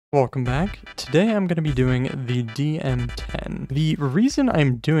Welcome back. Today I'm going to be doing the DM-10. The reason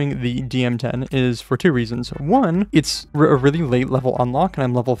I'm doing the DM-10 is for two reasons. One, it's a really late level unlock and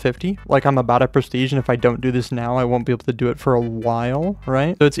I'm level 50. Like, I'm about at prestige, and if I don't do this now, I won't be able to do it for a while,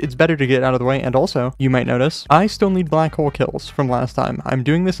 right? So it's better to get out of the way. And also, you might notice, I still need black hole kills from last time. I'm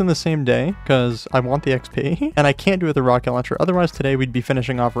doing this in the same day because I want the XP, and I can't do it with a rocket launcher. Otherwise, today we'd be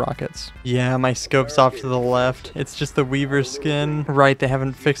finishing off rockets. Yeah, my scope's off to the left. It's just the Weaver skin. Right, they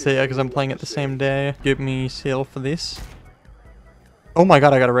haven't fixed it because I'm playing it the same day. Give me seal for this. Oh my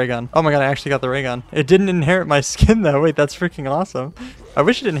god, I got a ray gun. Oh my god, I actually got the ray gun. It didn't inherit my skin though. Wait, that's freaking awesome. I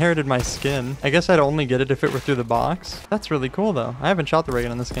wish it inherited my skin. I guess I'd only get it if it were through the box. That's really cool though. I haven't shot the ray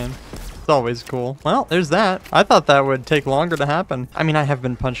gun in this game. It's always cool. Well, there's that. I thought that would take longer to happen. I mean, I have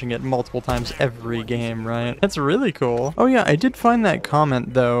been punching it multiple times every game, right? That's really cool. Oh yeah, I did find that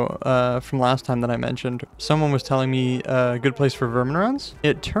comment though, from last time that I mentioned. Someone was telling me a good place for vermin runs.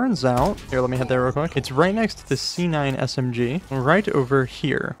 It turns out, here, let me head there real quick. It's right next to the C9 SMG, right over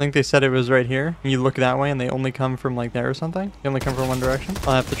here. I think they said it was right here. You look that way and they only come from like there or something. They only come from one direction.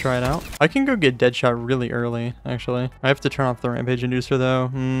 I'll have to try it out. I can go get Deadshot really early, actually. I have to turn off the rampage inducer though.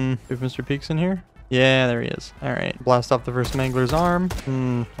 If Mr. Peek's in here? Yeah, there he is. All right, blast off the first Mangler's arm.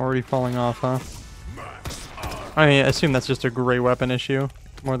 Already falling off, huh? I assume that's just a gray weapon issue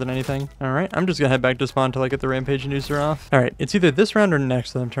more than anything. All right, I'm just gonna head back to spawn till I get the rampage inducer off. All right, it's either this round or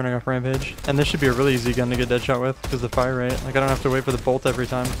next that I'm turning off rampage, and this should be a really easy gun to get Deadshot with because the fire rate. Like, I don't have to wait for the bolt every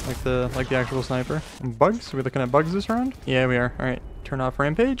time, like the actual sniper. Bugs? Are we looking at bugs this round? Yeah, we are. All right, turn off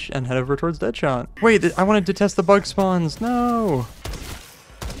rampage and head over towards Deadshot. Wait, I wanted to test the bug spawns. No.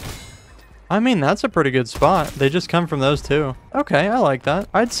 I mean, that's a pretty good spot. They just come from those too. Okay, I like that.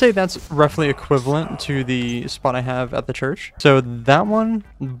 I'd say that's roughly equivalent to the spot I have at the church. So that one,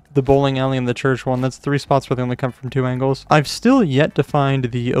 the bowling alley and the church one, that's 3 spots where they only come from 2 angles. I've still yet to find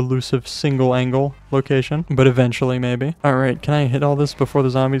the elusive single angle location, but eventually maybe. All right, can I hit all this before the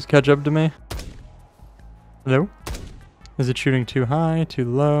zombies catch up to me? Hello? Is it shooting too high, too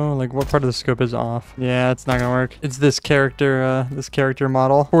low? Like, what part of the scope is off? Yeah, it's not gonna work. It's this character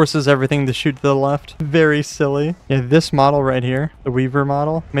model. Forces everything to shoot to the left. Very silly. Yeah, this model right here, the Weaver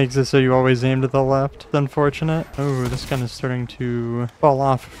model, makes it so you always aim to the left. It's unfortunate. Oh, this gun is starting to fall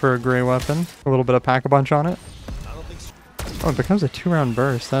off for a gray weapon. A little bit of pack-a-punch on it. Oh, it becomes a 2-round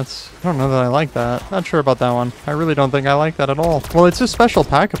burst. I don't know that I like that. Not sure about that one. I really don't think I like that at all. Well, it's a special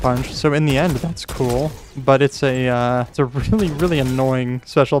pack-a-punch, so in the end, that's cool. But it's a really, really annoying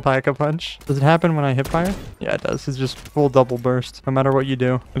special pack-a-punch. Does it happen when I hip fire? Yeah, it does. It's just full double burst, no matter what you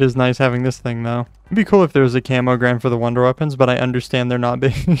do. It is nice having this thing, though. It'd be cool if there was a camo grant for the wonder weapons, but I understand there not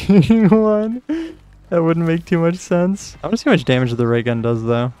being one. That wouldn't make too much sense. I want to see how much damage the ray gun does,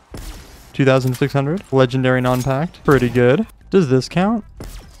 though. 2,600. Legendary non-packed. Pretty good. Does this count?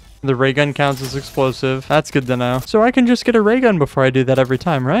 The ray gun counts as explosive. That's good to know. So I can just get a ray gun before I do that every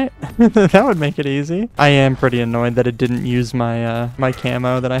time, right? That would make it easy. I am pretty annoyed that it didn't use my my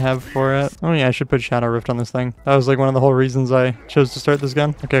camo that I have for it. Oh yeah, I should put Shadow Rift on this thing. That was like one of the whole reasons I chose to start this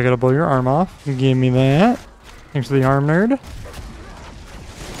gun. Okay, I gotta blow your arm off. Give me that. Thanks for the arm, nerd.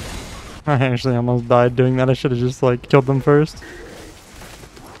 I actually almost died doing that. I should have just like killed them first.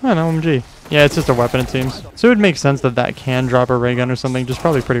 Oh, an OMG. Yeah, it's just a weapon, it seems. So it would make sense that that can drop a ray gun or something, just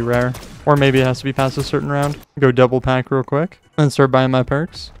probably pretty rare. Or maybe it has to be past a certain round. Go double pack real quick and start buying my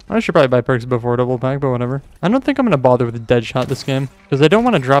perks. I should probably buy perks before double pack, but whatever. I don't think I'm going to bother with the Deadshot this game, because I don't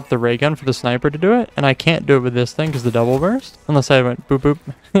want to drop the ray gun for the sniper to do it, and I can't do it with this thing because the double burst, unless I went boop boop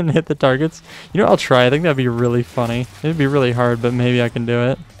and hit the targets. You know, I'll try. I think that'd be really funny. It'd be really hard, but maybe I can do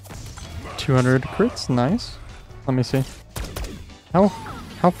it. 200 crits, nice. Let me see.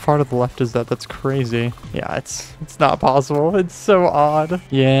 How far to the left is that? That's crazy. Yeah, it's not possible. It's so odd.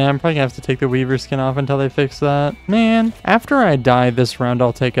 Yeah, I'm probably gonna have to take the Weaver skin off until they fix that. Man, after I die this round,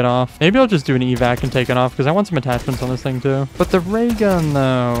 I'll take it off. Maybe I'll just do an evac and take it off because I want some attachments on this thing too. But the ray gun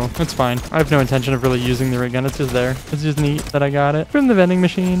though, it's fine. I have no intention of really using the ray gun. It's just there. It's just neat that I got it from the vending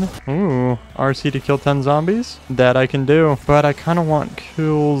machine. Ooh, RC to kill 10 zombies. That I can do. But I kind of want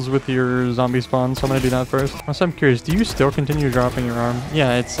kills with your zombie spawn, so I'm gonna do that first. Also, I'm curious, do you still continue dropping your arm?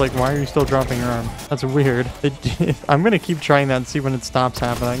 Yeah, it's like, why are you still dropping your arm? That's weird. I'm gonna keep trying that and see when it stops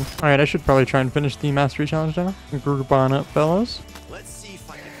happening. All right, I should probably try and finish the mastery challenge now. Group on up, fellas. Let's see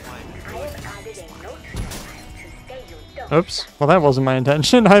if I can find. I have added a note file to stay you don't. Oops. Well, that wasn't my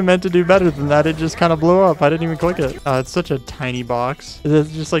intention. I meant to do better than that. It just kind of blew up. I didn't even click it. It's such a tiny box.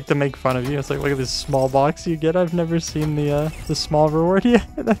 It's just like to make fun of you. It's like, look at this small box you get. I've never seen the small reward yet.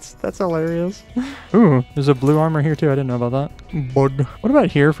 That's hilarious. Ooh, there's a blue armor here too. I didn't know about that. Bug. What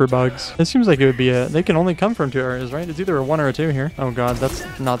about here for bugs? It seems like it would be they can only come from 2 areas, right? It's either a 1 or a 2 here. Oh god, that's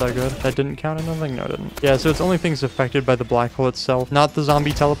not that good. That didn't count, I don't think. No, it didn't. Yeah, so it's only things affected by the black hole itself. Not the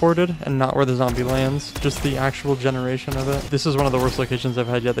zombie teleported and not where the zombie lands. Just the actual generation of it. This is one of the worst locations I've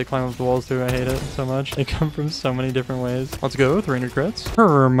had yet. They climb up the walls too. I hate it so much. They come from so many different ways. Let's go. 300 crits.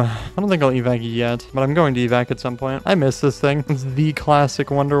 I don't think I'll evac yet, but I'm going to evac at some point. I miss this thing. It's the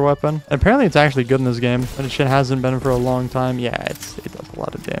classic wonder weapon. Apparently it's actually good in this game, but it hasn't been for a long time. Yeah, it does a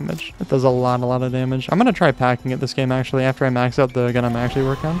lot of damage. It does a lot of damage. I'm gonna try packing it this game actually after I max out the gun I'm actually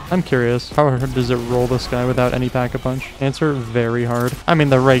working on. I'm curious, how hard does it roll this guy without any pack-a-punch? Answer, very hard. I mean,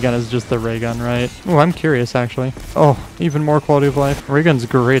 the ray gun is just the ray gun, right? Oh, I'm curious actually. Oh, even more quality of life. Ray gun's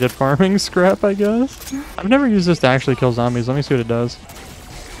great at farming scrap, I guess. I've never used this to actually kill zombies. Let me see what it does.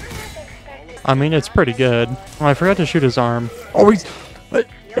 I mean, it's pretty good. Oh, I forgot to shoot his arm. Oh, he's...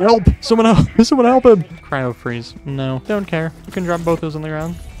 Help! Someone help! Someone help him! Cryo freeze. No. Don't care. You can drop both those on the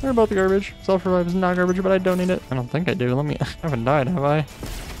ground. They're both garbage. Self-revive is not garbage, but I don't need it. I don't think I do. I haven't died, have I?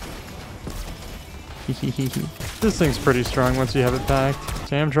 This thing's pretty strong once you have it packed.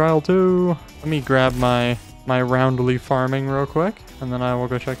 Sam trial 2. Let me grab my roundly farming real quick, and then I will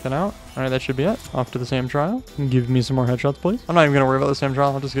go check that out. All right, that should be it. Off to the SAM trial. Give me some more headshots, please. I'm not even gonna worry about the SAM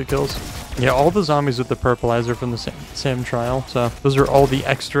trial. I'll just get kills. Yeah, all the zombies with the purpleizer from the SAM trial. So those are all the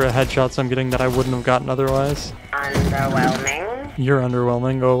extra headshots I'm getting that I wouldn't have gotten otherwise. Underwhelming. You're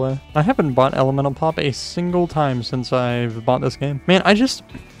underwhelming. Go away. I haven't bought Elemental Pop a single time since I've bought this game. Man,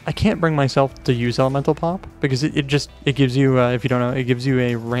 I can't bring myself to use Elemental Pop because it gives you, if you don't know, it gives you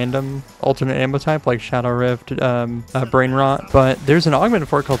a random alternate ammo type like Shadow Rift, Brain Rot, but there's an augment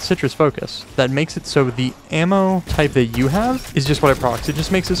for it called Citrus Focus that makes it so the ammo type that you have is just what it procs. It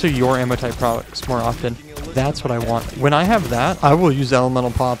just makes it so your ammo type procs more often. That's what I want. When I have that, I will use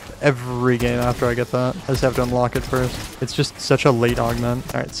Elemental Pop every game after I get that. I just have to unlock it first. It's just such a late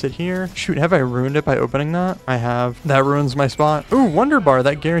augment. All right, sit here. Shoot, have I ruined it by opening that? I have. That ruins my spot. Ooh, Wonder Bar.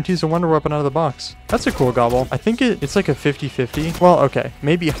 That guarantees a Wonder Weapon out of the box. That's a cool gobble. I think it's like a 50-50. Well, okay.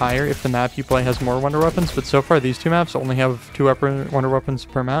 Maybe higher if the map you play has more Wonder Weapons, but so far these 2 maps only have 2 Wonder Weapons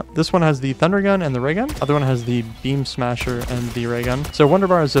per map. This one has the Thunder Gun and the Ray Gun. Other one has the Beam Smasher and the Ray Gun. So Wonder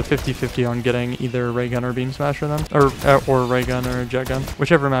Bar is a 50-50 on getting either Ray Gun or Beam Smasher them, or Ray Gun or Jet Gun.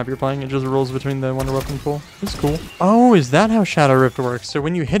 Whichever map you're playing, it just rolls between the Wonder Weapon pool. It's cool. Oh, is that how Shadow Rift works? So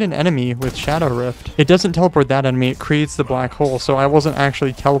when you hit an enemy with Shadow Rift, it doesn't teleport that enemy, it creates the black hole. So I wasn't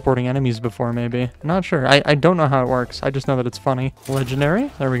actually teleporting enemies before, maybe. I'm not sure. I don't know how it works. I just know that it's funny. Legendary.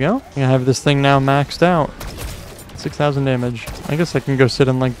 There we go. I have this thing now maxed out. 6,000 damage. I guess I can go sit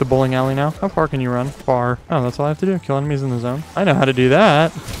in like the bowling alley now. How far can you run? Far. Oh, that's all I have to do. Kill enemies in the zone. I know how to do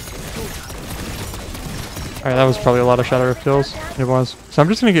that. Alright, that was probably a lot of Shadow Rift kills. It was. So I'm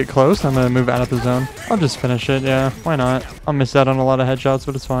just gonna get close. I'm gonna move out of the zone. I'll just finish it. Yeah, why not? I'll miss out on a lot of headshots,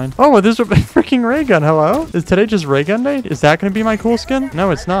 but it's fine. Oh, this is a freaking ray gun. Hello? Is today just ray gun day? Is that gonna be my cool skin? No,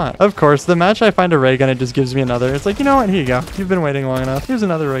 it's not. Of course, the match I find a ray gun, it just gives me another. It's like, you know what? Here you go. You've been waiting long enough. Here's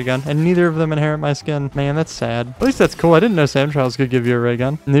another ray gun. And neither of them inherit my skin. Man, that's sad. At least that's cool. I didn't know Sam Trials could give you a ray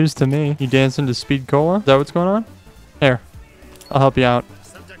gun. News to me. You dance into Speed Cola? Is that what's going on? Here. I'll help you out.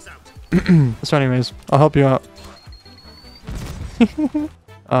 So anyways, I'll help you out.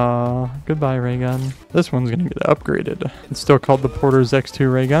 Goodbye ray gun. This one's gonna get upgraded. It's still called the Porter's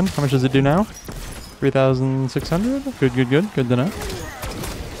X2 ray gun. How much does it do now? 3,600? Good to know.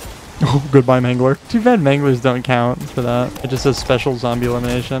 Oh, goodbye Mangler. Too bad Manglers don't count for that. It just says special zombie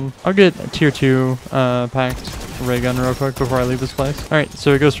elimination. I'll get a tier 2 packed ray gun real quick before I leave this place. Alright,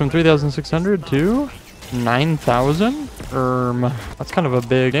 so it goes from 3,600 to 9,000? That's kind of a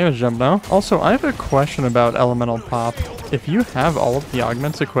big damage jump now. Also, I have a question about Elemental Pop. If you have all of the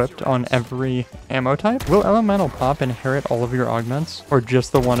augments equipped on every ammo type, will Elemental Pop inherit all of your augments? Or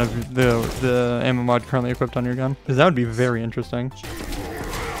just the one of the ammo mod currently equipped on your gun? Because that would be very interesting.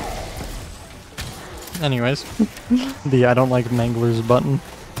 Anyways, the I don't like Manglers button.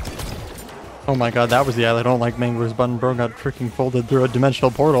 Oh my god, that was the I don't like Manglers button. Bro got freaking folded through a dimensional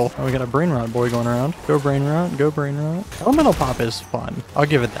portal. Oh, we got a Brain Rot boy going around. Go Brain Rot, go Brain Rot. Elemental Pop is fun. I'll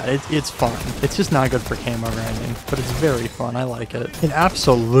give it that. It's fun. It's just not good for camo grinding, but it's very fun. I like it. It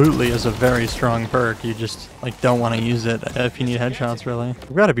absolutely is a very strong perk. You just like don't want to use it if you need headshots, really.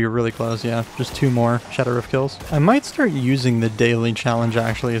 We've got to be really close, yeah. Just 2 more Shadow Rift kills. I might start using the daily challenge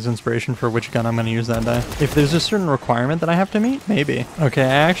actually as inspiration for which gun I'm going to use that day. If there's a certain requirement that I have to meet, maybe. Okay,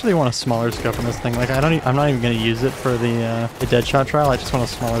 I actually want a smaller scope on this thing. Like, I'm not even gonna use it for the Deadshot trial. I just want a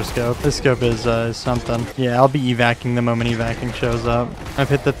smaller scope. This scope is something. Yeah, I'll be evacing the moment evacing shows up. I've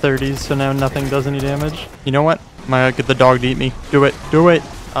hit the 30s, so now nothing does any damage. You know what? I might get the dog to eat me. Do it. Do it.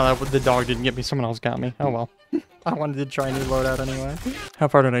 The dog didn't get me. Someone else got me. Oh well. I wanted to try a new loadout anyway. How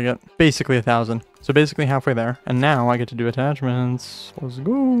far did I get? Basically 1,000. So basically halfway there. And now I get to do attachments. Let's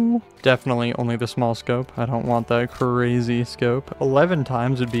go. Definitely only the small scope. I don't want the crazy scope. 11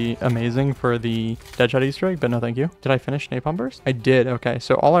 times would be amazing for the Deadshot Easter egg, but no thank you. Did I finish Napalm Burst? I did. Okay,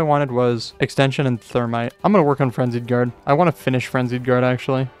 so all I wanted was extension and thermite. I'm gonna work on Frenzied Guard. I want to finish Frenzied Guard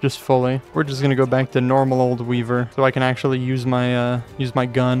actually, just fully. We're just gonna go back to normal old Weaver so I can actually use my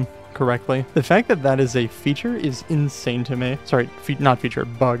gun correctly. The fact that that is a feature is insane to me. Sorry, not feature,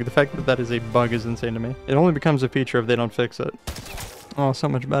 bug. The fact that that is a bug is insane to me. It only becomes a feature if they don't fix it. Oh, so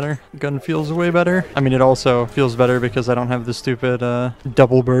much better. Gun feels way better. I mean, it also feels better because I don't have the stupid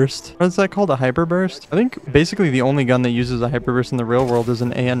double burst. What is that called? A hyper burst? I think basically the only gun that uses a hyper burst in the real world is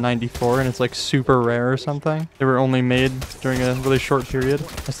an AN-94, and it's like super rare or something. They were only made during a really short period.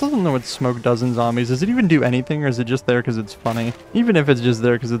 I still don't know what smoke does in zombies. Does it even do anything, or is it just there because it's funny? Even if it's just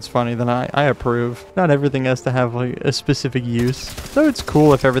there because it's funny, then I approve. Not everything has to have like a specific use. Though it's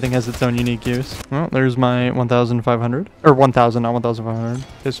cool if everything has its own unique use. Well, there's my 1,500. Or 1,000, not 1,500.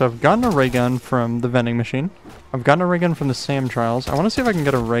 Okay, so I've gotten a ray gun from the vending machine. I've gotten a ray gun from the SAM trials. I want to see if I can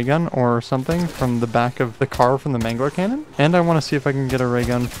get a ray gun or something from the back of the car from the Mangler cannon. And I want to see if I can get a ray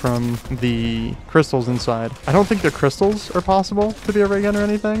gun from the crystals inside. I don't think the crystals are possible to be a ray gun or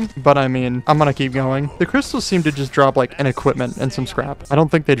anything, but I mean, I'm gonna keep going. The crystals seem to just drop like an equipment and some scrap. I don't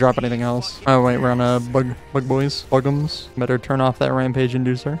think they drop anything else. Oh wait, we're on a bug boys. Bugums. Better turn off that rampage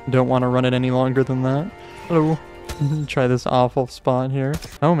inducer. Don't want to run it any longer than that. Hello. Try this awful spot here.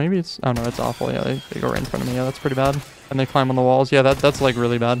 Oh, maybe it's... Oh, no, it's awful. Yeah, they go right in front of me. Yeah, that's pretty bad. And they climb on the walls. Yeah, that's like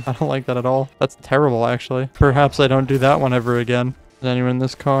really bad. I don't like that at all. That's terrible, actually. Perhaps I don't do that one ever again. Is anyone in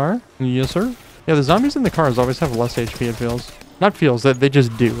this car? Yes, sir. Yeah, the zombies in the cars always have less HP, it feels. Not feels, they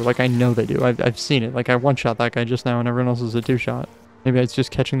just do. Like, I know they do. I've seen it. Like, I one-shot that guy just now and everyone else is a two-shot. Maybe it's just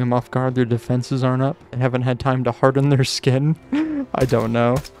catching them off guard. Their defenses aren't up. They haven't had time to harden their skin. I don't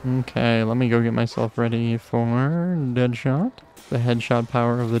know. Okay, let me go get myself ready for Deadshot. The headshot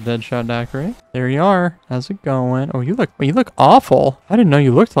power of the Deadshot daiquiri. There you are. How's it going? Oh, you look awful. I didn't know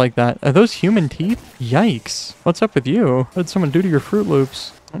you looked like that. Are those human teeth? Yikes. What's up with you? What did someone do to your Fruit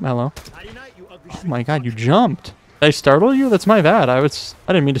Loops? Oh, hello. Oh my god, you jumped. Did I startle you? That's my bad. I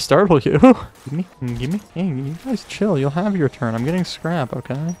didn't mean to startle you. Give me. Hey, you guys chill. You'll have your turn. I'm getting scrap,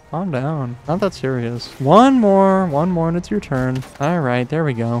 okay? Calm down. Not that serious. One more and it's your turn. All right, there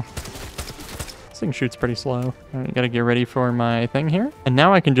we go. This thing shoots pretty slow. All right, gotta get ready for my thing here. And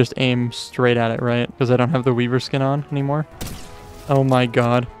now I can just aim straight at it, right? Because I don't have the Weaver skin on anymore. Oh my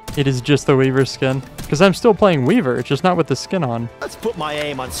god. It is just the Weaver skin. Because I'm still playing Weaver, it's just not with the skin on. Let's put my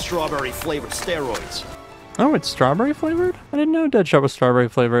aim on strawberry flavored steroids. Oh, it's strawberry flavored? I didn't know Deadshot was strawberry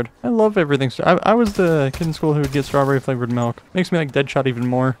flavored. I love everything. I was the kid in school who would get strawberry flavored milk. Makes me like Deadshot even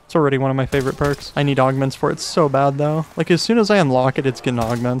more. It's already one of my favorite perks. I need augments for it so bad though. Like as soon as I unlock it, it's getting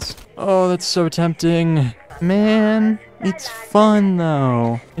augments. Oh, that's so tempting. Man, it's fun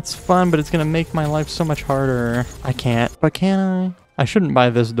though. It's fun, but it's gonna make my life so much harder. I can't, but can I? I shouldn't buy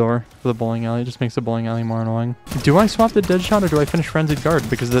this door for the bowling alley. It just makes the bowling alley more annoying. Do I swap the Deadshot or do I finish Frenzied Guard?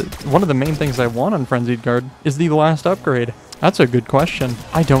 Because one of the main things I want on Frenzied Guard is the last upgrade. That's a good question.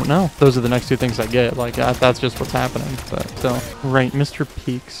 I don't know. Those are the next two things I get. Like, that's just what's happening. But so, right, Mr.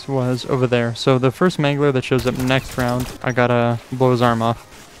 Peaks was over there. So the first Mangler that shows up next round, I gotta blow his arm off.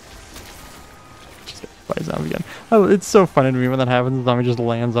 By zombie again. Oh, it's so funny to me when that happens. The zombie just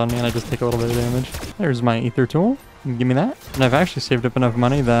lands on me and I just take a little bit of damage. There's my ether tool. Give me that. And I've actually saved up enough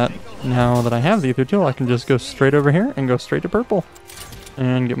money that now that I have the ether tool, I can just go straight over here and go straight to purple.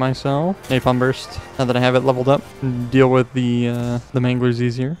 And get myself Napalm Burst. Now that I have it leveled up, deal with the Manglers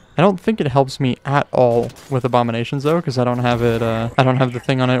easier. I don't think it helps me at all with Abominations though, because I don't have it. I don't have the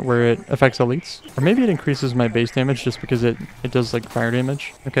thing on it where it affects elites. Or maybe it increases my base damage just because it does like fire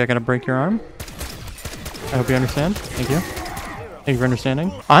damage. Okay, I gotta break your arm. I hope you understand. Thank you. Thank you for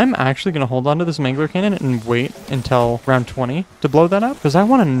understanding. I'm actually going to hold on to this Mangler cannon and wait until round 20 to blow that up. Because I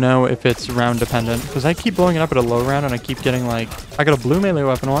want to know if it's round dependent. Because I keep blowing it up at a low round and I keep getting like... I got a blue melee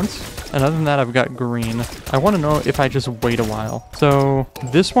weapon once. And other than that, I've got green. I want to know if I just wait a while. So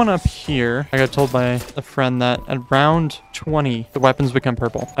this one up here, I got told by a friend that at round 20, the weapons become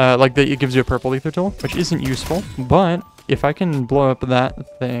purple. It gives you a purple ether tool, which isn't useful. But... if I can blow up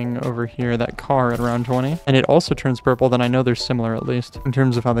that thing over here, that car at around 20, and it also turns purple, then I know they're similar at least in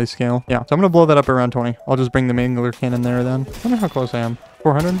terms of how they scale. Yeah, so I'm going to blow that up around 20. I'll just bring the Mangler cannon there then. I wonder how close I am.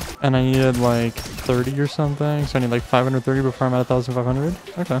 400, and I needed like 30 or something, so I need like 530 before I'm at 1,500.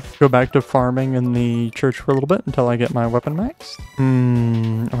 Okay. Go back to farming in the church for a little bit until I get my weapon maxed.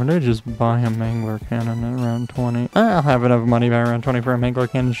 Or did I just buy a mangler cannon at around 20? I'll have enough money by around 20 for a mangler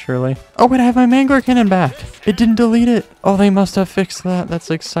cannon, surely. Oh, wait, I have my mangler cannon back. It didn't delete it. Oh, they must have fixed that.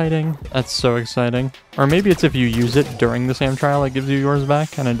 That's exciting. That's so exciting. Or maybe it's if you use it during the Sam trial, it gives you yours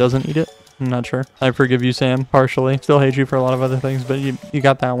back and it doesn't eat it. I'm not sure. I forgive you, Sam, partially. Still hate you for a lot of other things, but you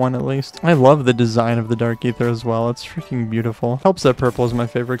got that one at least. I love the design of the Dark Ether as well. It's freaking beautiful. Helps that purple is my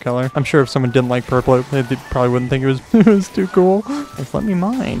favorite color. I'm sure if someone didn't like purple, they probably wouldn't think it was, it was too cool. Like, let me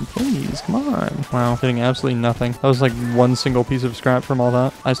mine, please. Come on. Wow, getting absolutely nothing. That was like one single piece of scrap from all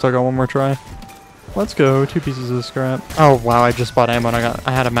that. I still got one more try. Let's go. 2 pieces of scrap. Oh, wow. I just bought ammo and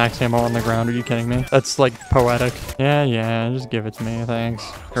I had a max ammo on the ground. Are you kidding me? That's like poetic. Yeah. Just give it to me. Thanks.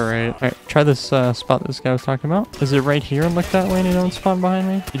 Great. All right. Try this spot this guy was talking about. Is it right here and look that way and you don't spawn behind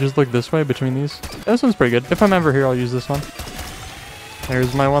me? You just look this way between these. This one's pretty good. If I'm ever here, I'll use this one.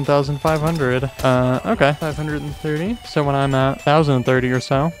 There's my 1,500. Okay. 530. So when I'm at 1,030 or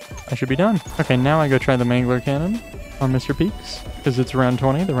so, I should be done. Okay, now I go try the mangler cannon on Mr. Peaks, because it's round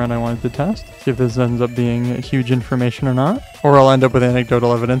 20, the round I wanted to test. See if this ends up being huge information or not. Or I'll end up with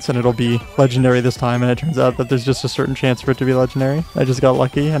anecdotal evidence and it'll be legendary this time, and it turns out that there's just a certain chance for it to be legendary. I just got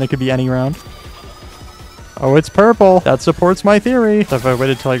lucky, and it could be any round. Oh, it's purple. That supports my theory. So if I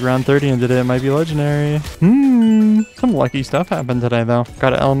waited till like round 30 and did it, it might be legendary. Some lucky stuff happened today, though.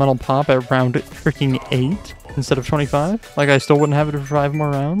 Got an elemental pop at round freaking 8. Instead of 25. Like, I still wouldn't have it for 5 more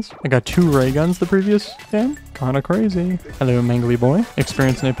rounds. I got 2 ray guns the previous game. Kinda crazy. Hello, mangly boy.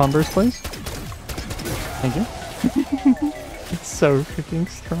 Experience napalm burst, please. Thank you. It's so freaking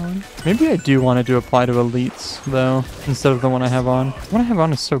strong. Maybe I do want it to apply to elites, though, instead of the one I have on. The one I have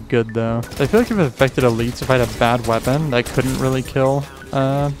on is so good, though. I feel like if it affected elites, if I had a bad weapon that couldn't really kill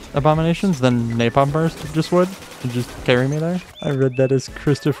abominations, then napalm burst just would. It'd just carry me there. I read that as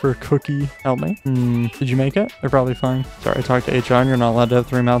Christopher Cookie. Help me. Did you make it? They're probably fine. Sorry, I talked to HR and you're not allowed to have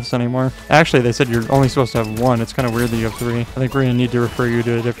 3 mouths anymore. Actually, they said you're only supposed to have 1. It's kind of weird that you have 3. I think we're gonna need to refer you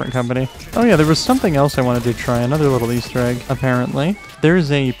to a different company. Oh yeah, there was something else I wanted to try. Another little Easter egg, apparently.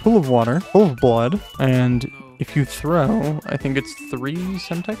 There's a pool of water, full of blood, and if you throw, I think it's 3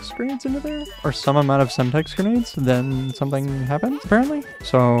 Semtex grenades into there, or some amount of Semtex grenades, then something happens, apparently.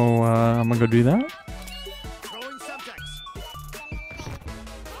 So, I'm gonna go do that.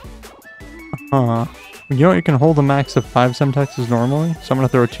 You know, you can hold a max of 5 Semtexes normally, so I'm gonna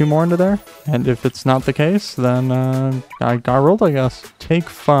throw 2 more into there. And if it's not the case, then I got rolled, I guess. Take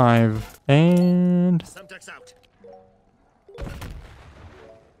 5, and... Semtex out.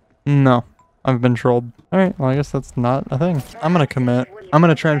 No, I've been trolled. Alright, well I guess that's not a thing. I'm gonna commit. I'm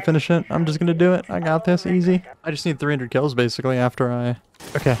gonna try and finish it. I'm just gonna do it. I got this, easy. I just need 300 kills basically after I...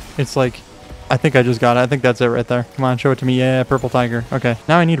 Okay, it's like... I think I just got it. I think that's it right there. Come on, show it to me. Yeah, purple tiger. Okay.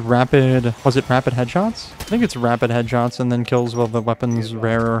 Now I need rapid... Was it rapid headshots? I think it's rapid headshots and then kills while the weapon's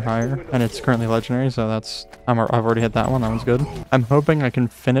rare or higher. And it's currently legendary, so that's... I've already hit that one. That one's good. I'm hoping I can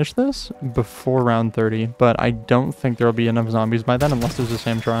finish this before round 30, but I don't think there'll be enough zombies by then unless there's a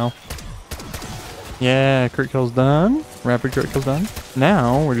Sam trial. Yeah, crit kill's done. Rapid crit kill's done.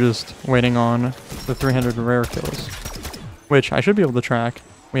 Now we're just waiting on the 300 rare kills, which I should be able to track.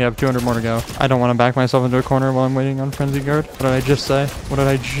 We have 200 more to go. I don't want to back myself into a corner while I'm waiting on Frenzy Guard. What did I just say? What did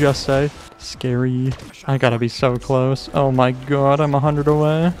I just say? Scary. I gotta be so close. Oh my god, I'm 100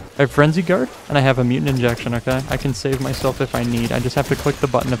 away. I have Frenzy Guard, and I have a Mutant Injection, okay? I can save myself if I need. I just have to click the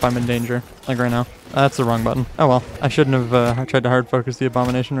button if I'm in danger. Like right now. That's the wrong button. Oh well. I shouldn't have tried to hard focus the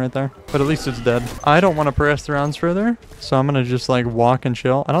Abomination right there. But at least it's dead. I don't want to press the rounds further, so I'm gonna just like walk and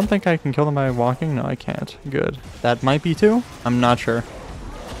chill. I don't think I can kill them by walking. No, I can't. Good. That might be 2. I'm not sure.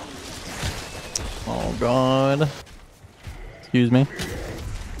 Oh god. Excuse me.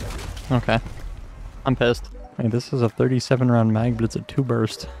 Okay. I'm pissed. Hey, this is a 37 round mag, but it's a 2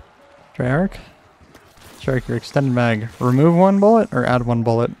 burst. Treyarch? Treyarch, your extended mag. Remove 1 bullet or add 1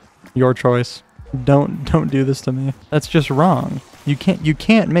 bullet? Your choice. Don't do this to me. That's just wrong. You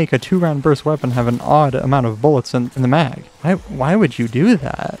can't make a 2 round burst weapon have an odd amount of bullets in the mag. Why would you do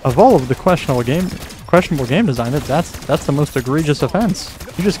that? Of all of the questionable game design, that's the most egregious offense.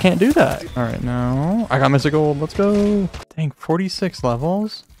 You just can't do that. All right, now I got Mystic Gold. Let's go. Dang, 46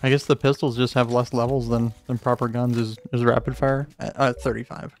 levels. I guess the pistols just have less levels than proper guns is rapid fire at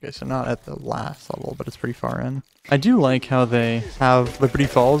 35. Okay, so not at the last level, but it's pretty far in. I do like how they have Liberty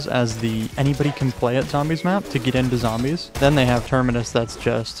Falls as the anybody can play at zombies map to get into zombies. Then they have Terminus that's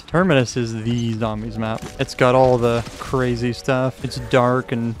just... Terminus is the zombies map. It's got all the crazy stuff. It's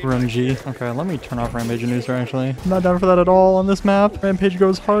dark and grungy. Okay, let me turn off Rampage and Nooser actually. I'm not down for that at all on this map. Rampage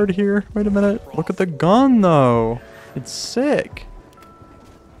goes hard here. Wait a minute. Look at the gun, though. It's sick.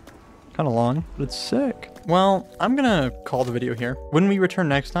 Kind of long, but it's sick. Well, I'm gonna call the video here. When we return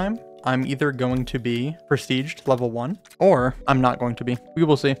next time, I'm either going to be prestiged level 1 or I'm not going to be. We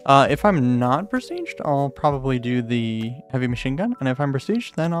will see. If I'm not prestiged, I'll probably do the heavy machine gun. And if I'm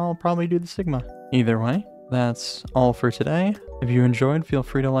prestiged, then I'll probably do the Sigma. Either way, that's all for today. If you enjoyed, feel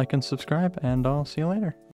free to like and subscribe, and I'll see you later.